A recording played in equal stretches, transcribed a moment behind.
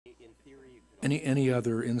Any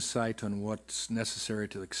other insight on what's necessary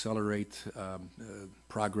to accelerate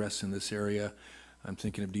progress in this area? I'm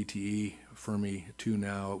thinking of DTE, Fermi 2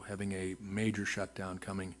 now having a major shutdown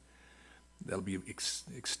coming. That'll be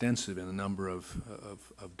extensive in the number of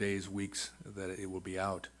days, weeks that it will be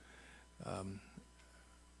out.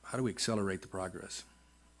 How do we accelerate the progress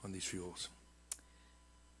on these fuels?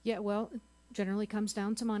 Yeah, well, it generally comes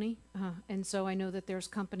down to money. And so I know that there's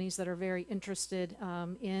companies that are very interested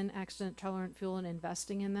in accident-tolerant fuel and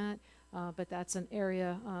investing in that. But that's an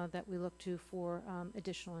area that we look to for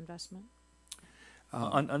additional investment.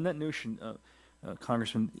 On that notion,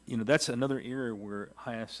 Congressman, that's another area where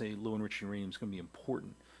high-assay, low-enriched uranium is going to be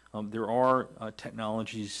important. There are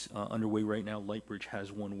technologies underway right now. Lightbridge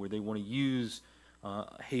has one where they want to use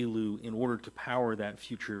HALEU in order to power that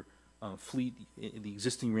future fleet, the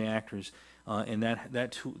existing reactors, and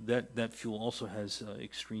that fuel also has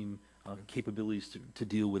extreme capabilities to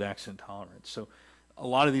deal with accident tolerance. So a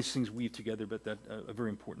lot of these things weave together, but that's a very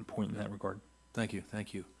important point in that regard. Thank you.